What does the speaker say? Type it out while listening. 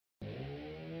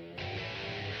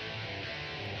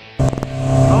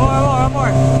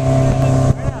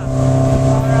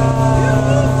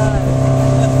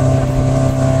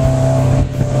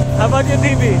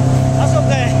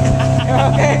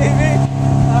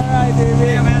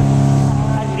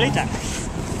later.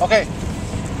 Okay.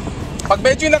 Pag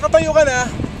medyo nakatayo ka na,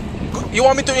 you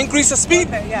want me to increase the speed?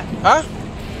 Okay, yeah. Huh?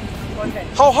 Okay.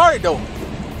 How hard though?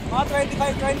 Mga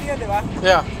 25-20 yun, di ba?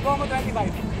 Yeah. Go mo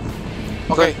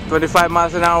 25. Okay. 25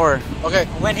 miles an hour. Okay.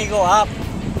 When he go up.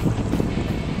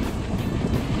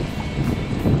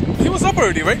 He was up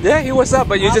already, right? Yeah, he was up,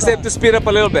 but you just have to speed up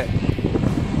a little bit.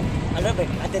 A little bit,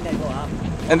 and then I go up.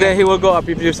 And then he will go up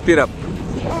if you speed up.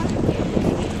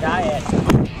 Diet.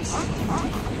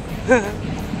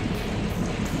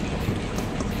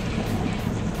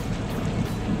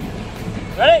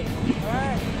 Ready?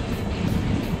 Alright.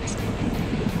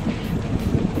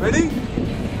 Ready?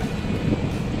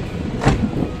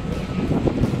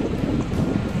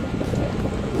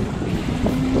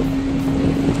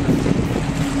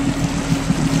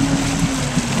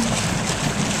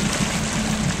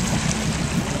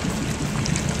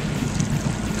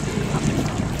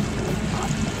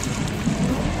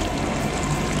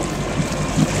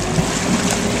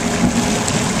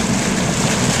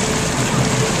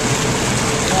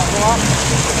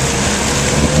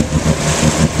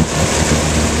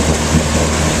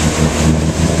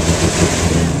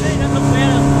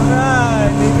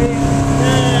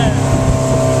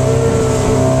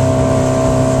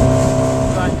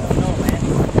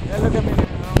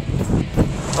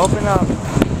 Open up.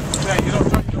 Yeah, you don't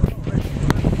try.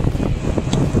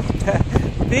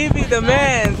 Stevie the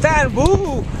man. Tan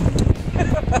boo.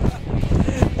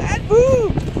 Tan boo.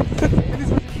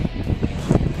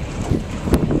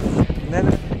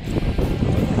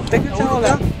 Take your towel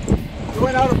out. You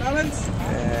went out of balance?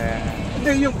 Yeah.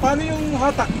 Hindi, yung paano yung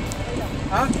hatak?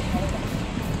 Ha?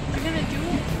 You're gonna do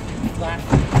it?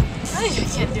 I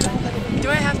can't do it. Do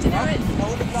I have to do it?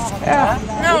 Yeah.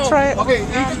 No. We'll try it. Okay,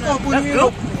 ikot ko. Punin mo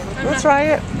yung We'll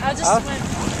try it. I'll just swim.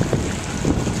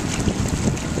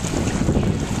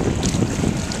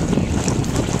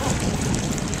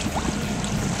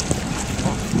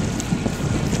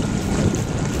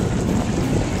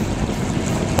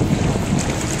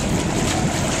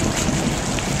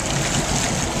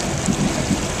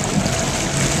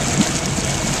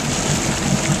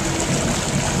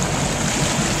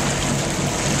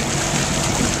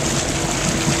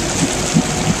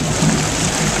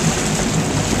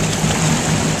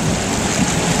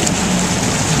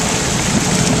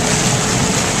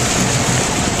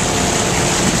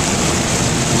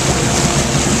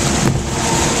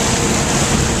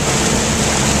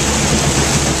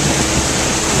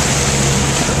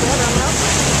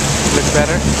 Looks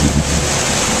better.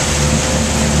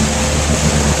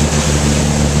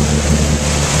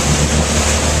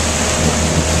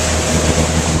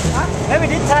 Maybe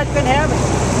this time you can have it.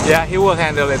 Yeah, he will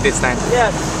handle it this time.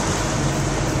 Yes.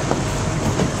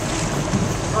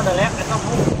 On the left, it's not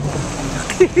moving.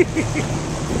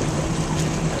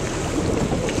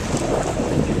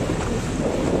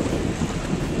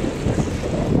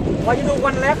 Why you do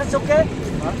one leg? It's okay.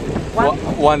 Huh?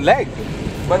 One leg.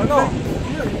 But no.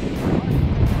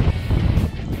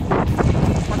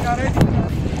 Pagka ready ka na,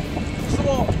 gusto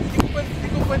mo, hindi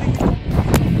ko pwedeng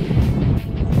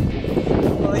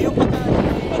Yung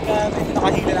pagka medyo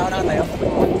nakahila na ako ng tayo,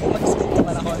 mag-speed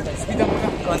naman ako. speed up mo na.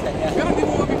 Content, yeah. Pero hindi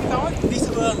mo mabibitawan? Hindi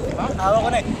siguro. Hawa ko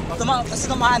na eh. Kasi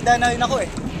tumahanda na rin ako eh.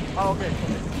 Ah, okay.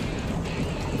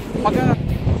 Pagka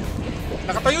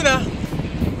nakatayo na,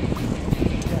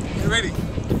 you ready?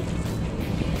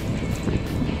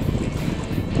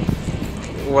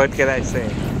 What can I say?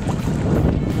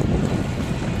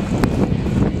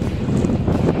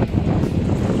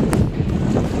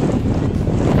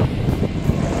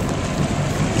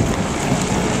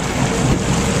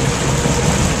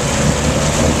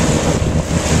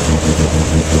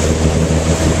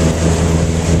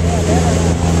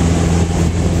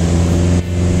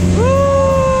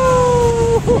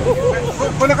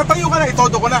 Kung nakatayo ka na,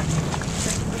 itodo ko na.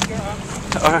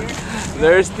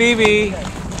 There's Stevie.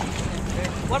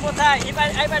 One more time. If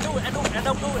I do it, I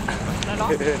don't do it. No.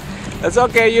 That's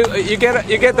okay. You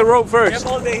get the rope first.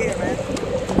 I'm all day here, man.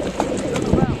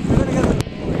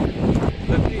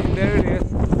 There it is.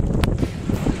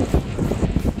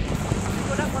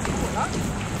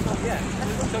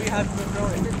 So you have to control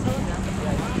it.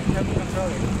 Yeah, you have to control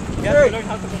it. You have to learn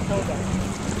how to control that.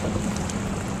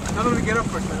 How do we get up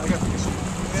first, man? I got to issue.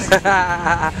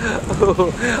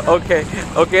 Okay.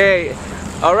 Okay.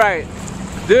 All right,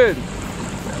 dude.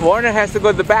 Warner has to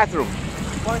go to the bathroom.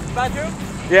 Going to the bathroom?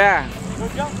 Yeah, Go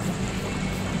jump.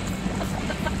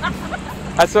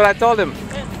 that's what I told him.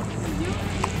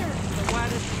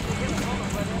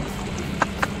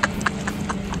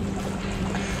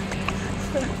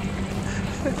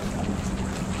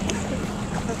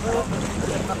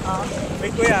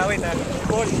 Wait, kuya, wait ah.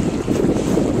 Hold.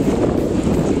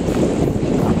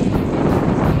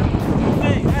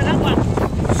 Hey, that one.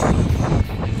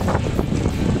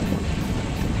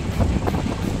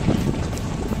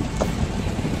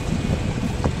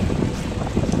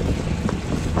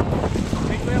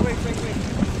 Wait, kuya, wait.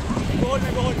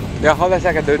 Hold. Yeah, hold on a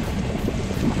second, dude.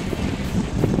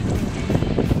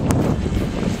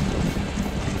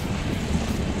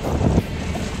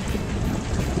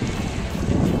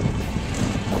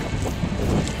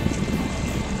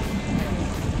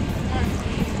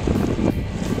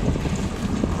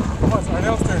 Come on, it's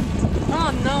Arnelle's turn. Oh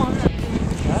no, I'm not.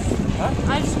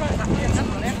 Huh? I just want to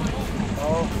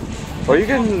Oh, Or you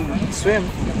can swim.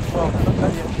 well,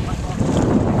 not yet.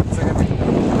 Second.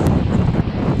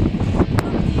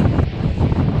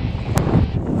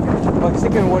 Pag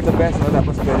second word the best, no?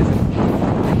 Tapos pwede siya.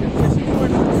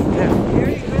 Yeah.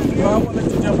 Well, I won't let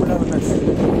you jump without a mess.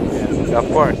 Yeah, of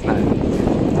course not.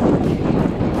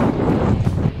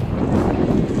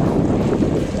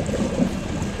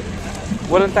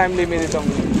 Walang time limit itong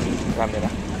camera.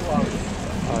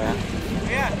 Oh, yeah.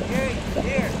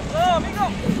 Here. Oh, amigo.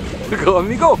 Go,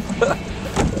 amigo!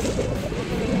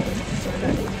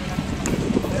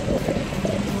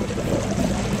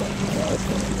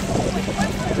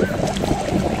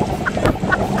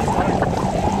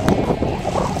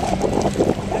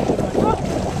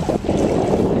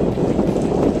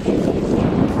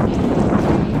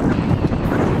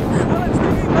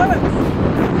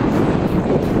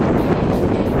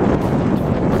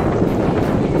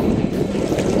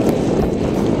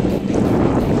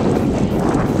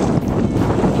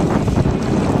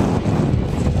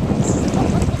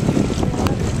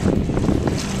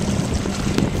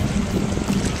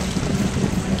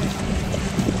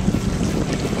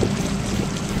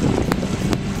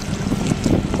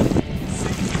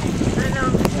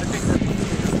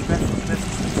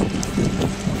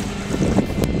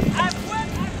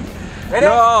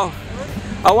 No,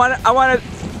 I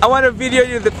want to video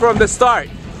you from the start.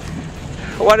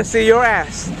 I want to see your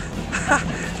ass.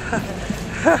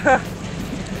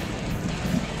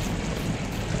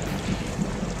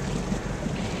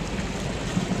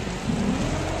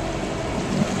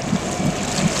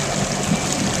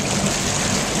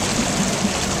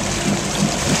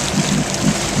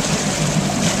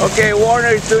 Okay, Warner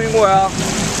is doing well.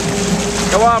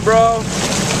 Come on, bro.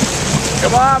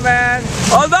 Come on, man.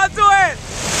 Hold on to it.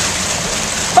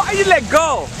 Why you let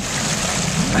go?